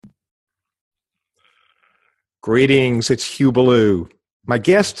Greetings, it's Hugh Ballou. My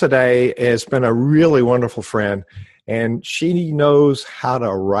guest today has been a really wonderful friend, and she knows how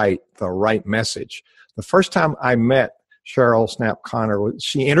to write the right message. The first time I met Cheryl Snapp Connor,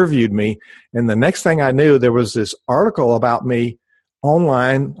 she interviewed me, and the next thing I knew, there was this article about me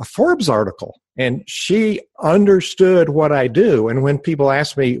online, a Forbes article, and she understood what I do. And when people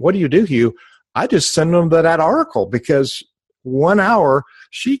ask me, what do you do, Hugh? I just send them to that article because 1 hour,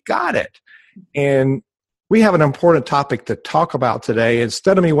 she got it. And we have an important topic to talk about today.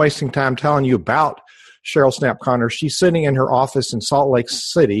 Instead of me wasting time telling you about Cheryl Snapp Conner, she's sitting in her office in Salt Lake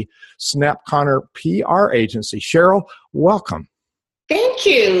City, SnappConner PR agency. Cheryl, welcome. Thank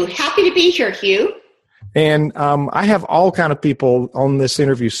you. Happy to be here, Hugh. And I have all kind of people on this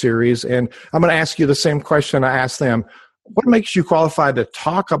interview series, and I'm going to ask you the same question I asked them. What makes you qualified to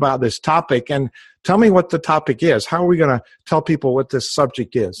talk about this topic? And tell me what the topic is. How are we going to tell people what this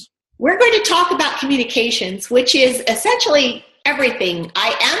subject is? We're going to talk about communications, which is essentially everything.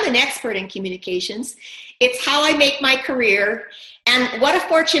 I am an expert in communications. It's how I make my career. And what a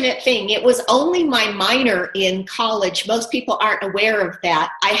fortunate thing. It was only my minor in college. Most people aren't aware of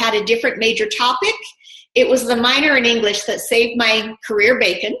that. I had a different major topic. It was the minor in English that saved my career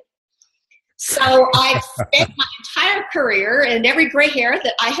bacon. So I've spent my entire career and every gray hair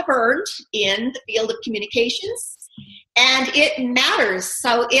that I have earned in the field of communications. And it matters.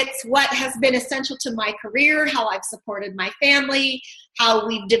 So it's what has been essential to my career, how I've supported my family, how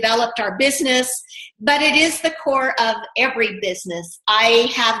we've developed our business. But it is the core of every business.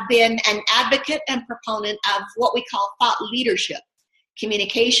 I have been an advocate and proponent of what we call thought leadership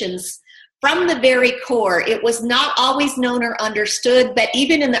communications. From the very core, it was not always known or understood, but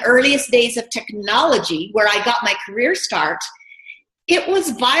even in the earliest days of technology, where I got my career start, it was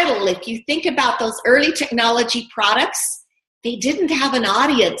vital. If you think about those early technology products, they didn't have an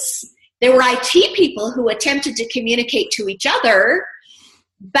audience. There were IT people who attempted to communicate to each other,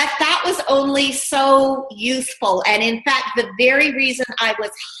 but that was only so useful. And in fact, the very reason I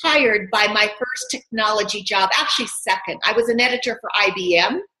was hired by my first technology job, actually second, I was an editor for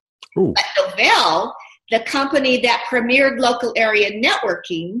IBM. Ooh. But Novell, the company that premiered local area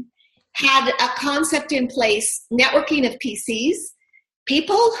networking, had a concept in place, networking of PCs.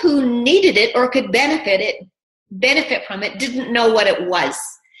 People who needed it or could benefit from it didn't know what it was.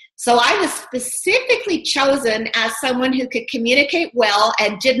 So I was specifically chosen as someone who could communicate well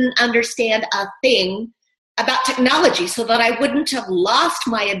and didn't understand a thing about technology, so that I wouldn't have lost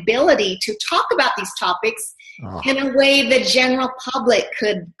my ability to talk about these topics in a way the general public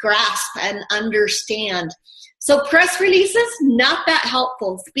could grasp and understand. So press releases, not that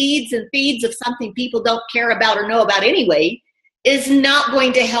helpful. Speeds and feeds of something people don't care about or know about anyway is not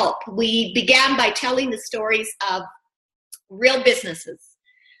going to help. We began by telling the stories of real businesses,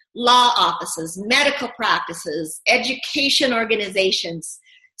 law offices, medical practices, education organizations.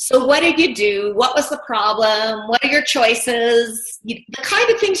 So what did you do? What was the problem? What are your choices? The kind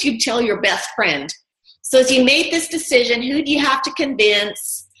of things you'd tell your best friend. So as you made this decision, who do you have to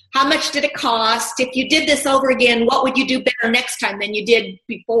convince? How much did it cost? If you did this over again, what would you do better next time than you did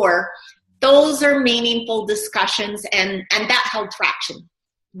before? Those are meaningful discussions, and that held traction.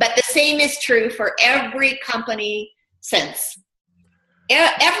 But the same is true for every company since.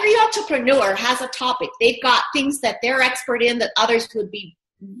 Every entrepreneur has a topic. They've got things that they're expert in that others would be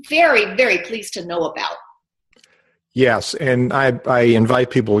very, very pleased to know about. Yes, and I invite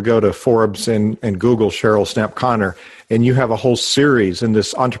people to go to Forbes and Google Cheryl Snapp Conner, and you have a whole series in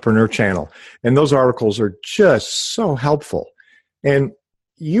this entrepreneur channel. And those articles are just so helpful. And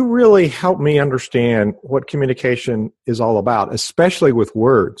you really helped me understand what communication is all about, especially with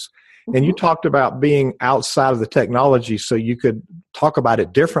words. Mm-hmm. And you talked about being outside of the technology so you could talk about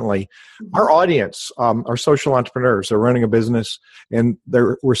it differently. Mm-hmm. Our audience are social entrepreneurs. They're running a business, and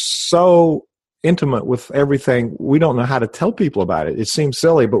we're so intimate with everything. We don't know how to tell people about it. It seems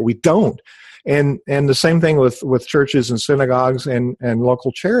silly, but we don't. And the same thing with churches and synagogues and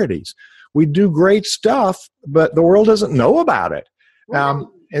local charities. We do great stuff, but the world doesn't know about it.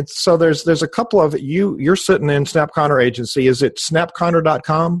 And so there's a couple of you're sitting in SnappConner agency. Is it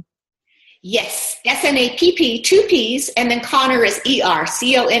SnappConner.com? Yes, SNAPP, 2 P's, and then Connor is ER,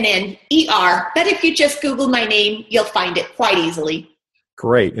 CONNER. But if you just Google my name, you'll find it quite easily.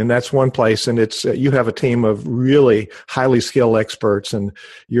 Great. And that's one place. And it's you have a team of really highly skilled experts, and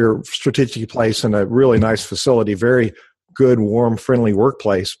your strategic place in a really nice facility, very good, warm, friendly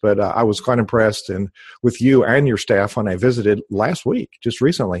workplace. But I was quite impressed with you and your staff when I visited last week, just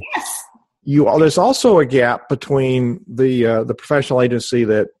recently. Yes. There's also a gap between the professional agency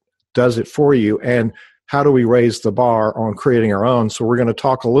that does it for you and how do we raise the bar on creating our own? So we're going to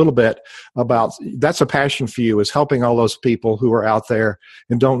talk a little bit about, that's a passion for you, is helping all those people who are out there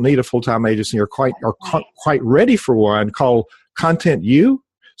and don't need a full-time agency or quite ready for one, called Content U.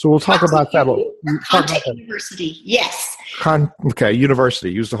 So we'll talk about that. Content University, yes. Okay, university.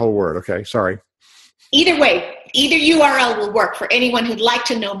 Use the whole word. Okay, sorry. Either way, either URL will work for anyone who'd like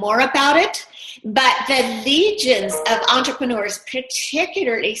to know more about it. But the legions of entrepreneurs,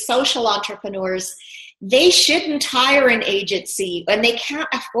 particularly social entrepreneurs, they shouldn't hire an agency, and they can't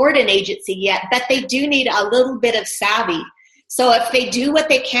afford an agency yet, but they do need a little bit of savvy. So if they do what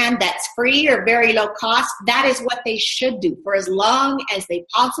they can that's free or very low cost, that is what they should do for as long as they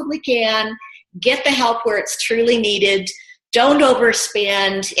possibly can. Get the help where it's truly needed. Don't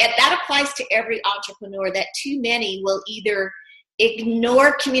overspend. That applies to every entrepreneur, that too many will either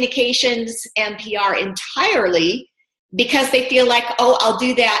ignore communications and PR entirely because they feel like, oh, I'll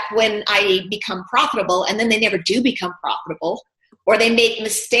do that when I become profitable, and then they never do become profitable, or they make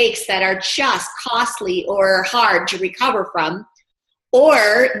mistakes that are just costly or hard to recover from,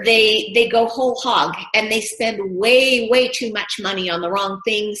 or they go whole hog and they spend way too much money on the wrong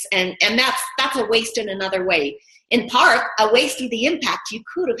things, and that's a waste in another way. In part, a waste of the impact you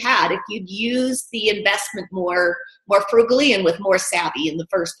could have had if you'd used the investment more frugally and with more savvy in the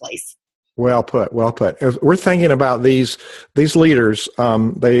first place. Well put. If we're thinking about these leaders,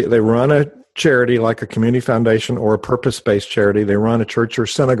 they run a charity like a community foundation or a purpose-based charity. They run a church or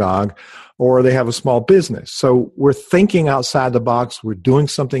synagogue, or they have a small business. So we're thinking outside the box. We're doing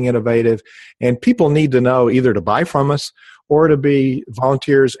something innovative, and people need to know either to buy from us or to be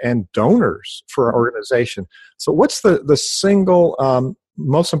volunteers and donors for our organization. So what's the single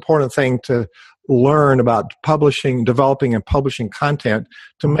most important thing to learn about developing and publishing content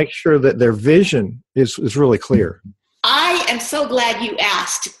to make sure that their vision is really clear? I am so glad you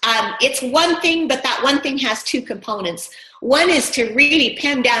asked. It's one thing, but that one thing has two components. One is to really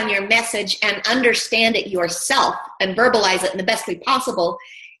pen down your message and understand it yourself and verbalize it in the best way possible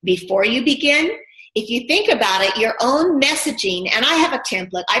before you begin. If you think about it, your own messaging, and I have a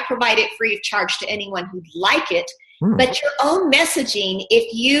template, I provide it free of charge to anyone who'd like it, but your own messaging,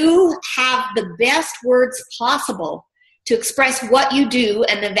 if you have the best words possible to express what you do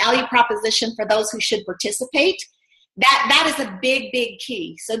and the value proposition for those who should participate, that is a big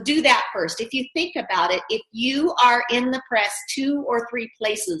key. So do that first. If you think about it, if you are in the press 2 or 3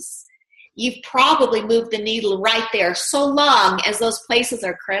 places, you've probably moved the needle right there, so long as those places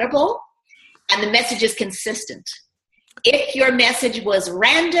are credible and the message is consistent. If your message was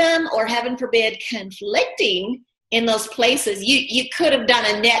random or, heaven forbid, conflicting in those places, you could have done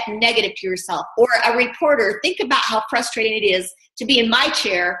a net negative to yourself. Or a reporter, think about how frustrating it is to be in my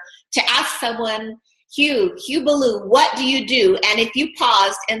chair to ask someone, Hugh Ballou, what do you do? And if you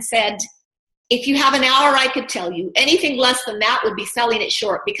paused and said, if you have an hour, I could tell you. Anything less than that would be selling it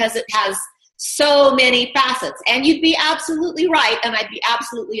short because it has so many facets. And you'd be absolutely right, and I'd be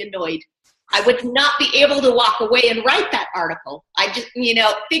absolutely annoyed. I would not be able to walk away and write that article. I just,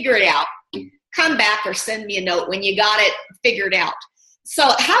 figure it out. Come back or send me a note when you got it figured out. So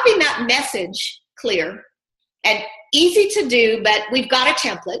having that message clear and easy to do, but we've got a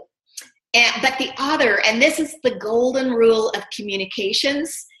template. But the other, and this is the golden rule of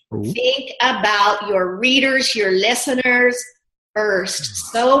communications, think about your readers, your listeners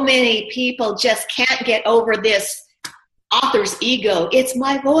first. So many people just can't get over this author's ego. It's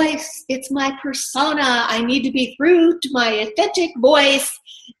my voice. It's my persona. I need to be true to my authentic voice.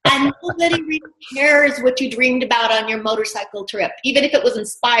 And nobody really cares what you dreamed about on your motorcycle trip, even if it was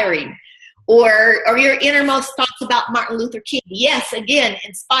inspiring. Or your innermost thoughts about Martin Luther King. Yes, again,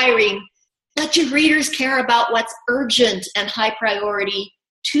 inspiring. But your readers care about what's urgent and high priority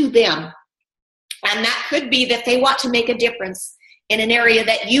to them. And that could be that they want to make a difference in an area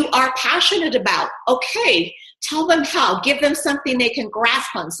that you are passionate about. Okay, tell them how. Give them something they can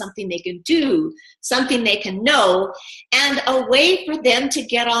grasp on, something they can do, something they can know, and a way for them to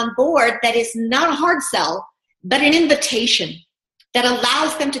get on board that is not a hard sell, but an invitation that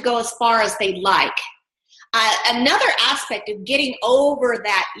allows them to go as far as they like. Another aspect of getting over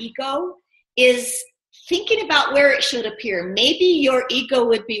that ego is thinking about where it should appear. Maybe your ego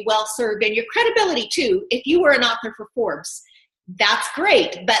would be well served, and your credibility too, if you were an author for Forbes. That's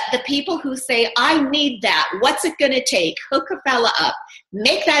great. But the people who say, I need that, what's it going to take? Hook a fella up.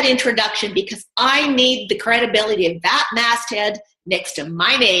 Make that introduction because I need the credibility of that masthead next to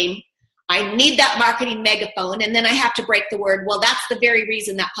my name. I need that marketing megaphone. And then I have to break the word. Well, that's the very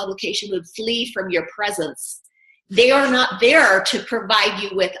reason that publication would flee from your presence. They are not there to provide you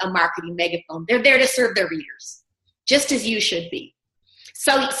with a marketing megaphone. They're there to serve their readers, just as you should be.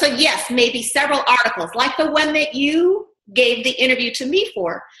 So yes, maybe several articles, like the one that you gave the interview to me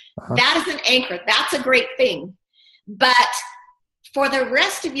for. That is an anchor. That's a great thing. But for the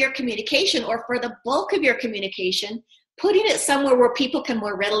rest of your communication, or for the bulk of your communication, putting it somewhere where people can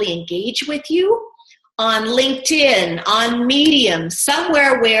more readily engage with you, on LinkedIn, on Medium,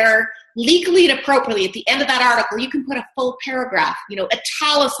 somewhere where legally and appropriately at the end of that article, you can put a full paragraph,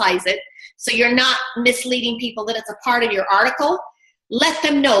 italicize it so you're not misleading people that it's a part of your article. Let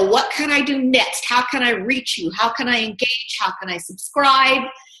them know, what can I do next? How can I reach you? How can I engage? How can I subscribe?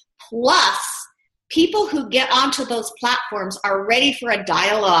 Plus, people who get onto those platforms are ready for a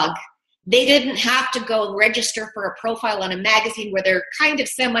dialogue. They didn't have to go register for a profile on a magazine where they're kind of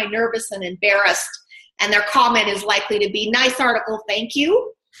semi-nervous and embarrassed, and their comment is likely to be, nice article, thank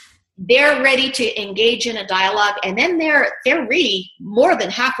you. They're ready to engage in a dialogue, and then they're really more than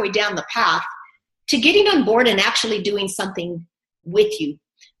halfway down the path to getting on board and actually doing something with you.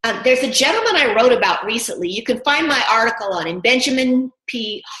 There's a gentleman I wrote about recently. You can find my article on him, Benjamin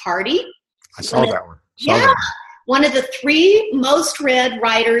P. Hardy. I saw that one. One of the 3 most read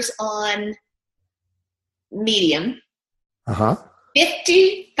writers on Medium.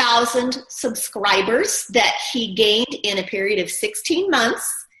 50,000 subscribers that he gained in a period of 16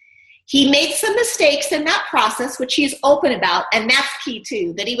 months. He made some mistakes in that process, which he's open about, and that's key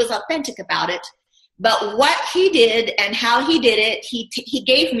too, that he was authentic about it. But what he did and how he did it, he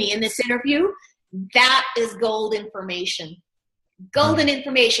gave me in this interview, that is gold information. Golden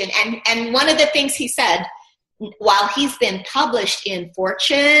information. And one of the things he said, while he's been published in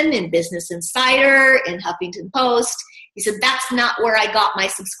Fortune, in Business Insider, in Huffington Post, he said, that's not where I got my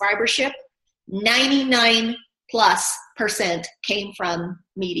subscribership. 99+% came from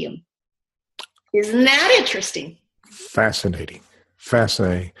Medium. Isn't that interesting? Fascinating.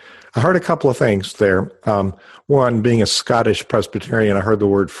 I heard a couple of things there. One, being a Scottish Presbyterian, I heard the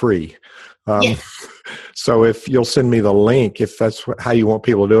word free. Yes. So if you'll send me the link, if that's how you want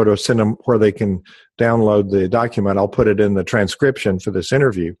people to do it, or send them where they can download the document, I'll put it in the transcription for this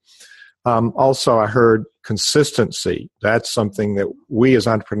interview. Also, I heard consistency. That's something that we as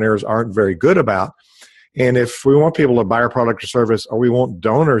entrepreneurs aren't very good about. And if we want people to buy our product or service, or we want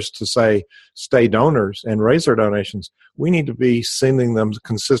donors to say, stay donors and raise their donations, we need to be sending them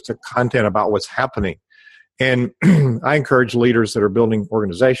consistent content about what's happening. And I encourage leaders that are building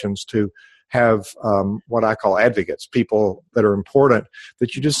organizations to have what I call advocates, people that are important,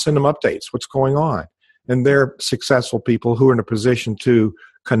 that you just send them updates, what's going on. And they're successful people who are in a position to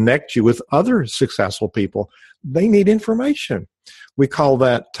connect you with other successful people. They need information. We call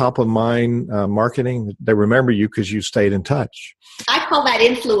that top of mind marketing. They remember you because you stayed in touch. I call that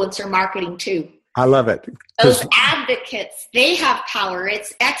influencer marketing too. I love it. Those advocates, they have power.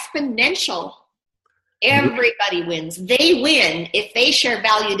 It's exponential. Everybody wins. They win if they share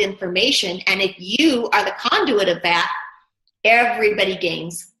valued information. And if you are the conduit of that, everybody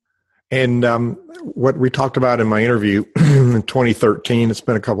gains. And what we talked about in my interview in 2013, it's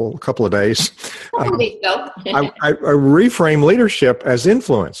been a couple of days. I reframe leadership as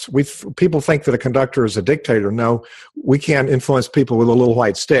influence. People think that a conductor is a dictator. No, we can't influence people with a little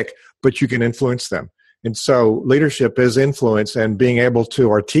white stick, but you can influence them. And so leadership is influence, and being able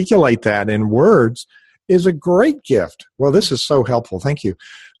to articulate that in words is a great gift. Well, this is so helpful. Thank you.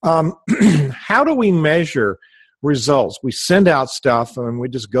 How do we measure results? We send out stuff and it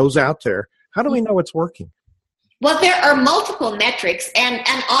just goes out there. How do we know it's working? Well, there are multiple metrics, and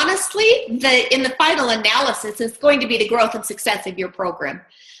honestly, in the final analysis, it's going to be the growth and success of your program.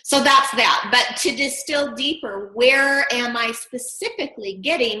 So that's that. But to distill deeper, where am I specifically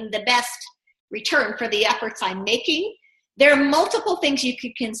getting the best return for the efforts I'm making? There are multiple things you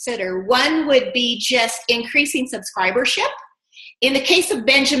could consider. One would be just increasing subscribership. In the case of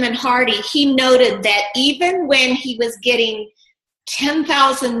Benjamin Hardy, he noted that even when he was getting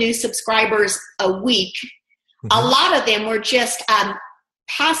 10,000 new subscribers a week, a lot of them were just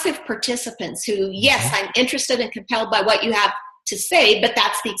passive participants who, yes, I'm interested and compelled by what you have to say, but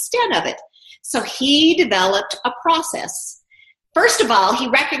that's the extent of it. So he developed a process. First of all, he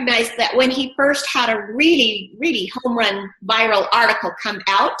recognized that when he first had a really, really home run viral article come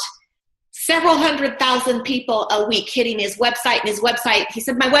out, several 100,000 people a week hitting his website. And his website, he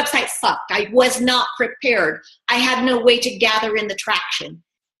said, my website sucked. I was not prepared. I had no way to gather in the traction.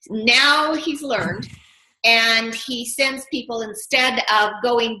 Now he's learned, and he sends people, instead of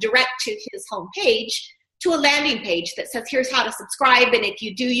going direct to his homepage, to a landing page that says, here's how to subscribe. And if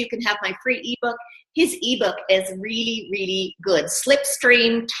you do, you can have my free ebook. His ebook is really, really good.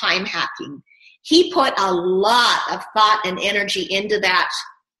 Slipstream time hacking. He put a lot of thought and energy into that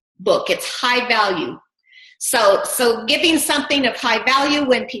book. It's high value. So giving something of high value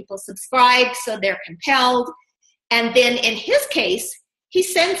when people subscribe, so they're compelled. And then in his case, he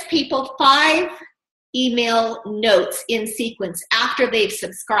sends people 5 email notes in sequence after they've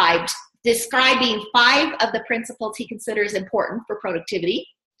subscribed, describing 5 of the principles he considers important for productivity.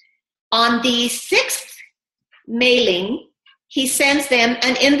 On the 6th mailing, he sends them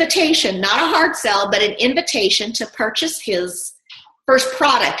an invitation, not a hard sell, but an invitation to purchase his first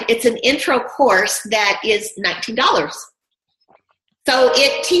product. It's an intro course that is $19. So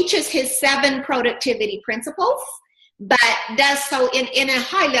it teaches his 7 productivity principles, but does so in a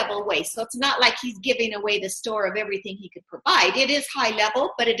high-level way. So it's not like he's giving away the store of everything he could provide. It is high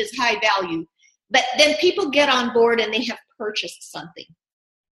level, but it is high value. But then people get on board and they have purchased something.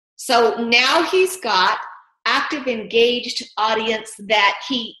 So now he's got active, engaged audience that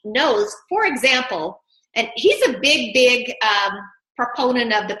he knows. For example, and he's a big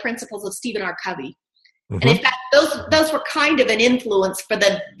proponent of the principles of Stephen R. Covey. Mm-hmm. And in fact, those were kind of an influence for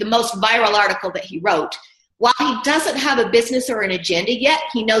the most viral article that he wrote. While he doesn't have a business or an agenda yet,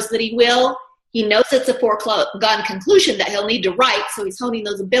 he knows that he will. He knows it's a foregone conclusion that he'll need to write, so he's honing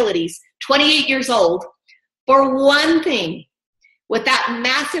those abilities. 28 years old. For one thing, with that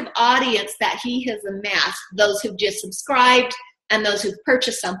massive audience that he has amassed, those who've just subscribed and those who've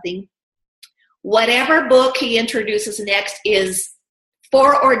purchased something, whatever book he introduces next is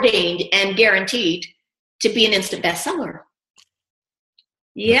foreordained and guaranteed to be an instant bestseller.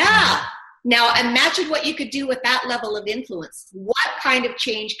 Yeah. Now imagine what you could do with that level of influence. What kind of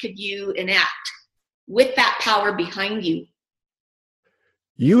change could you enact with that power behind you?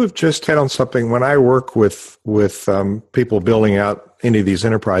 You have just hit on something. When I work with people building out any of these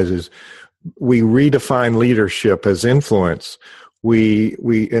enterprises, we redefine leadership as influence.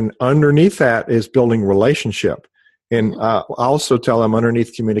 And underneath that is building relationship. And I also tell them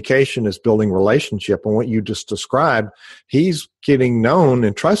underneath communication is building relationship. And what you just described, he's getting known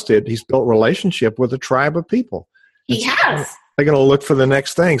and trusted. He's built relationship with a tribe of people. He has. They're going to look for the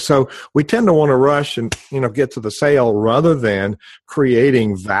next thing. So we tend to want to rush and get to the sale rather than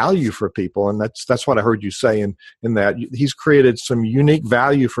creating value for people. And that's what I heard you say in that. He's created some unique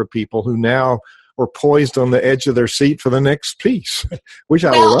value for people who now are poised on the edge of their seat for the next piece, which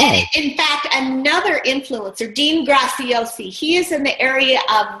I love. In fact, another influencer, Dean Graziosi, he is in the area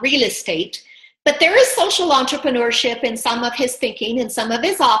of real estate, but there is social entrepreneurship in some of his thinking and some of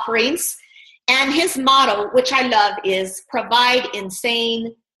his offerings. And his motto, which I love, is provide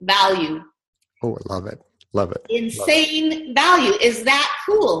insane value. Oh, I love it. Love it. Insane value. Is that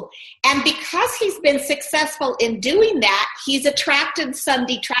cool? And because he's been successful in doing that, he's attracted some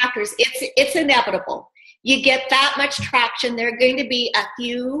detractors. It's inevitable. You get that much traction, there are going to be a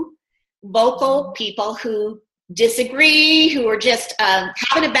few vocal people who disagree, who are just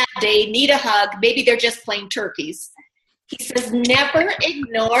having a bad day, need a hug. Maybe they're just plain turkeys. He says, never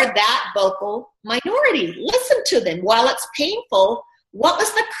ignore that vocal minority. Listen to them. While it's painful, what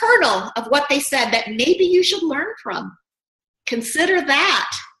was the kernel of what they said that maybe you should learn from? Consider that.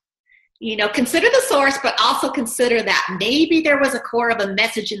 Consider the source, but also consider that maybe there was a core of a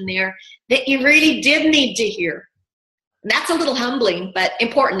message in there that you really did need to hear. And that's a little humbling, but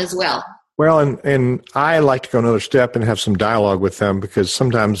important as well. Well, and I like to go another step and have some dialogue with them, because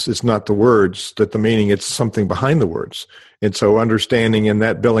sometimes it's not the words that the meaning, it's something behind the words. And so understanding and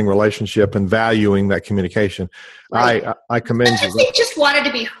that building relationship and valuing that communication, right. I commend you. They just wanted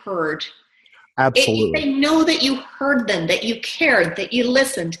to be heard. Absolutely. They know that you heard them, that you cared, that you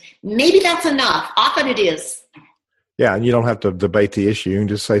listened. Maybe that's enough. Often it is. Yeah, and you don't have to debate the issue and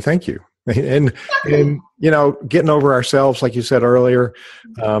just say thank you. And getting over ourselves, like you said earlier,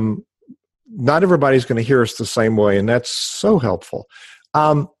 not everybody's going to hear us the same way, and that's so helpful.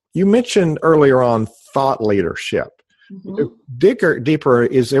 You mentioned earlier on thought leadership. Mm-hmm. Dig deeper,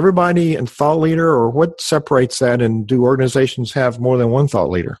 is everybody a thought leader, or what separates that, and do organizations have more than one thought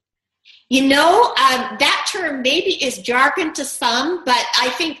leader? That term maybe is jargon to some, but I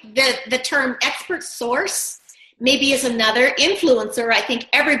think the term expert source maybe is another. Influencer, I think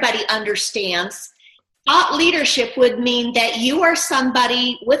everybody understands. Thought leadership would mean that you are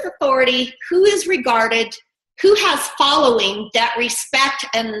somebody with authority who is regarded, who has following that respect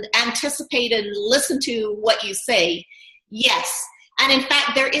and anticipate and listen to what you say. Yes. And in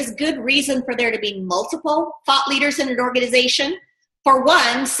fact, there is good reason for there to be multiple thought leaders in an organization. For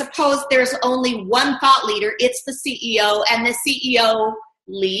one, suppose there's only one thought leader, it's the CEO, and the CEO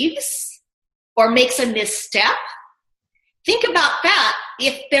leaves or makes a misstep. Think about that.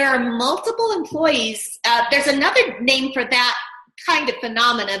 If there are multiple employees, there's another name for that kind of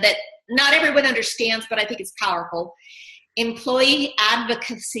phenomena that not everyone understands, but I think it's powerful. Employee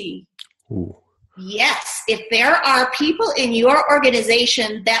advocacy. Ooh. Yes, if there are people in your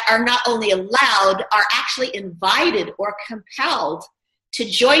organization that are not only allowed, are actually invited or compelled to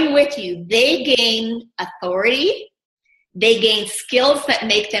join with you, they gain authority, they gain skills that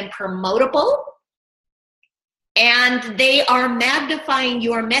make them promotable, and they are magnifying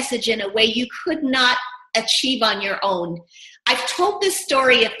your message in a way you could not achieve on your own. I've told this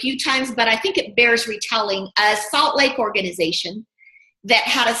story a few times, but I think it bears retelling. A Salt Lake organization that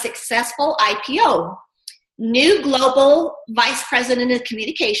had a successful IPO. New global vice president of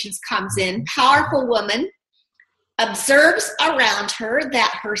communications comes in, powerful woman, observes around her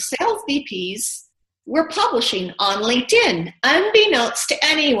that her sales VPs were publishing on LinkedIn, unbeknownst to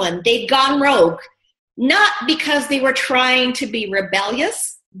anyone. They'd gone rogue, not because they were trying to be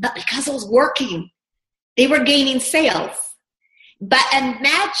rebellious, but because it was working. They were gaining sales. But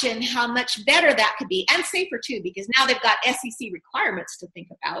imagine how much better that could be, and safer too, because now they've got SEC requirements to think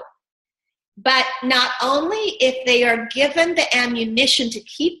about. But not only if they are given the ammunition to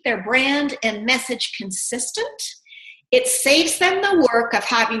keep their brand and message consistent, it saves them the work of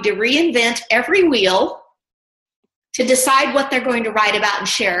having to reinvent every wheel to decide what they're going to write about and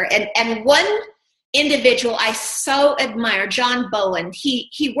share. And one individual I so admire, John Bowen,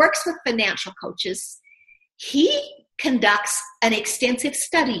 he works with financial coaches. He conducts an extensive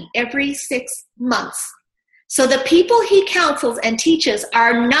study every 6 months. So the people he counsels and teaches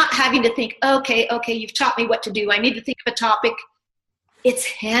are not having to think, okay, you've taught me what to do. I need to think of a topic. It's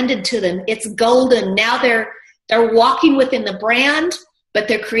handed to them. It's golden. Now they're walking within the brand, but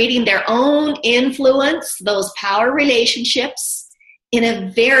they're creating their own influence, those power relationships in a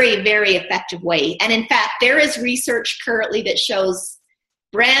very, very effective way. And in fact, there is research currently that shows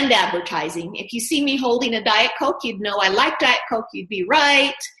brand advertising. If you see me holding a Diet Coke, you'd know I like Diet Coke, you'd be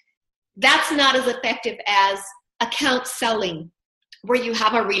right. That's not as effective as account selling, where you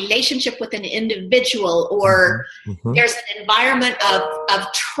have a relationship with an individual, or there's an environment of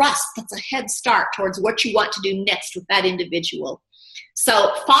trust that's a head start towards what you want to do next with that individual.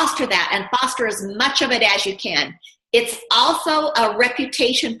 So foster that, and foster as much of it as you can. It's also a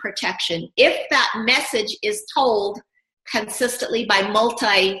reputation protection. If that message is told consistently by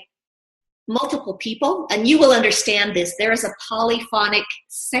multiple people, and you will understand this, there is a polyphonic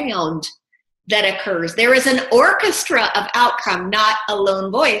sound that occurs. There is an orchestra of outcome, not a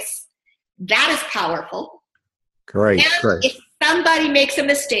lone voice. That is powerful. Great. If somebody makes a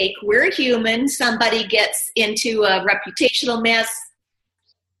mistake, we're human, somebody gets into a reputational mess,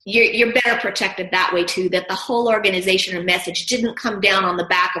 you're better protected that way too, that the whole organization or message didn't come down on the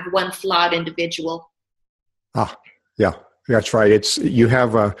back of one flawed individual. Yeah, that's right. You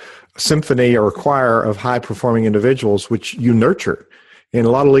have a symphony or a choir of high-performing individuals, which you nurture. And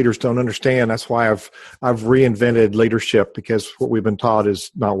a lot of leaders don't understand. That's why I've reinvented leadership, because what we've been taught is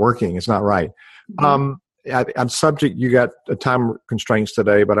not working. It's not right. I'm subject. You got time constraints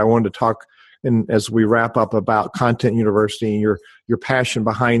today, but I wanted to talk, and as we wrap up, about Content University and your passion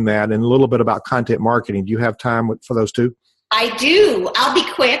behind that, and a little bit about content marketing. Do you have time for those two? I do. I'll be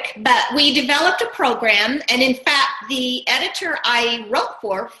quick, but we developed a program, and in fact, the editor I wrote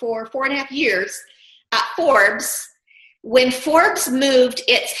for 4.5 years at Forbes, when Forbes moved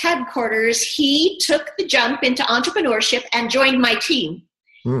its headquarters, he took the jump into entrepreneurship and joined my team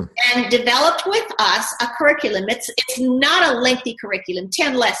and developed with us a curriculum. It's not a lengthy curriculum,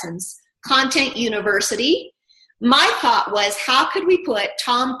 10 lessons, Content University. My thought was, how could we put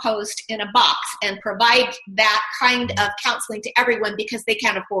Tom Post in a box and provide that kind of counseling to everyone, because they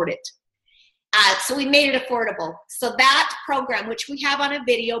can't afford it? So we made it affordable. So that program, which we have on a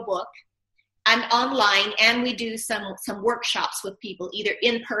video book and online, and we do some workshops with people, either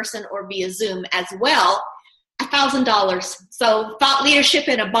in person or via Zoom as well, $1,000. So thought leadership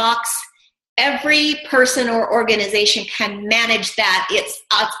in a box. Every person or organization can manage that. It's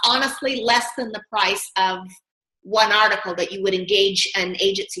honestly less than the price of one article that you would engage an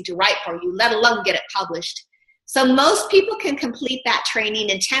agency to write for you, let alone get it published. So most people can complete that training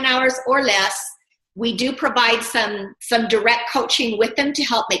in 10 hours or less. We do provide some direct coaching with them to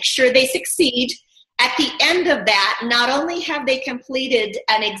help make sure they succeed. At the end of that, not only have they completed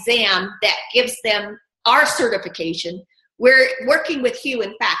an exam that gives them our certification, we're working with Hugh,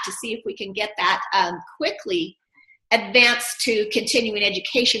 in fact, to see if we can get that quickly advanced to continuing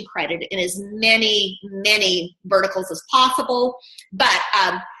education credit in as many verticals as possible. But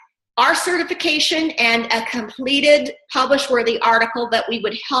our certification and a completed publish-worthy article that we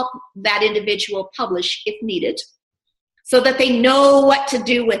would help that individual publish if needed, so that they know what to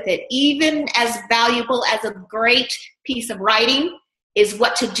do with it. Even as valuable as a great piece of writing is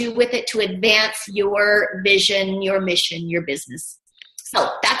what to do with it to advance your vision, your mission, your business. So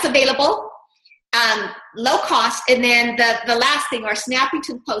that's available. low cost. And then the last thing, our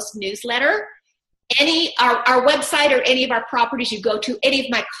Snappington Post newsletter, our website or any of our properties you go to, any of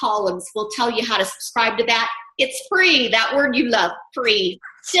my columns will tell you how to subscribe to that. It's free. That word you love, free.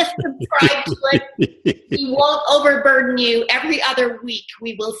 Just subscribe to it. We won't overburden you. Every other week,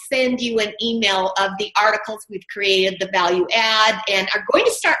 we will send you an email of the articles we've created, the value add, and are going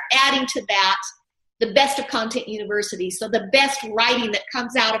to start adding to that the best of Content University. So the best writing that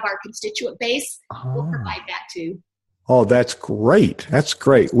comes out of our constituent base, we'll provide that too. Oh, that's great. That's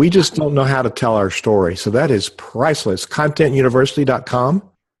great. We just don't know how to tell our story. So that is priceless. ContentUniversity.com?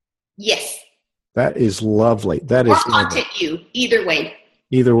 Yes. That is lovely. That or is Content U, either way.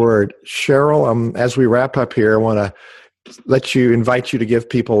 Either word. Cheryl, as we wrap up here, I want to invite you to give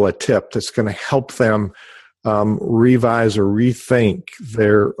people a tip that's going to help them revise or rethink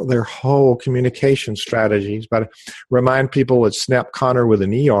their whole communication strategies. But remind people it's Snapp Connor with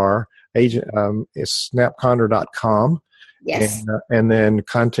an ER. Agent is SnappConner.com. Yes. And then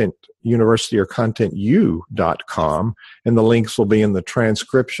Content University or ContentU.com. And the links will be in the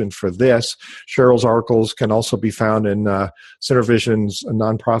transcription for this. Cheryl's articles can also be found in CenterVision's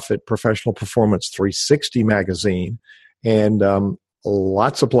nonprofit Professional Performance 360 magazine. And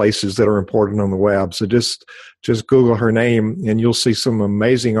lots of places that are important on the web. So just Google her name and you'll see some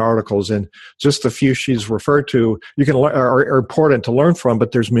amazing articles. And just a few she's referred to, you can are important to learn from,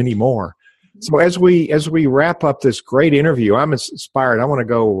 but there's many more. So as we wrap up this great interview, I'm inspired. I want to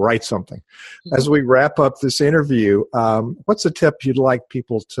go write something. As we wrap up this interview, what's a tip you'd like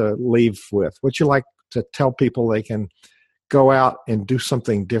people to leave with? What you like to tell people they can go out and do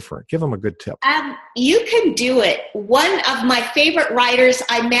something different? Give them a good tip. You can do it. One of my favorite writers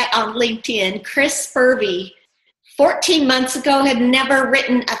I met on LinkedIn, Chris Spurvey, 14 months ago, had never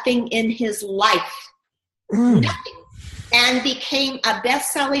written a thing in his life. Nothing. And became a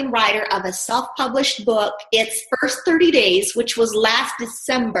best-selling writer of a self-published book. Its first 30 days, which was last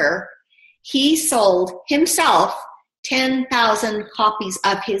December, he sold himself 10,000 copies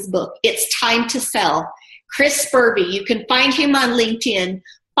of his book. It's time to sell. Chris Spurvey, you can find him on LinkedIn.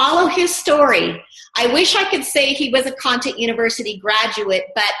 Follow his story. I wish I could say he was a Content University graduate,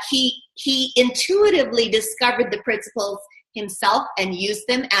 but he intuitively discovered the principles himself and used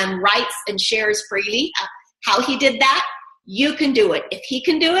them and writes and shares freely. How he did that, you can do it. If he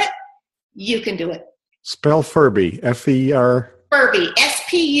can do it, you can do it. Spell Furby, F-E-R... Furby,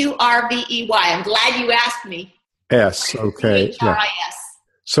 S-P-U-R-V-E-Y. I'm glad you asked me. S, okay. H-R-I-S.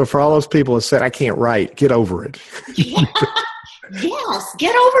 So for all those people that said, I can't write, get over it. Yes,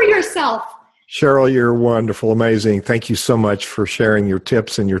 get over yourself. Cheryl, you're wonderful, amazing. Thank you so much for sharing your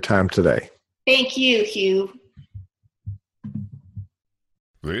tips and your time today. Thank you, Hugh.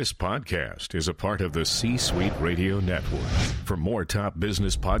 This podcast is a part of the C-Suite Radio Network. For more top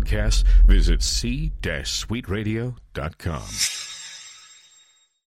business podcasts, visit c-suiteradio.com.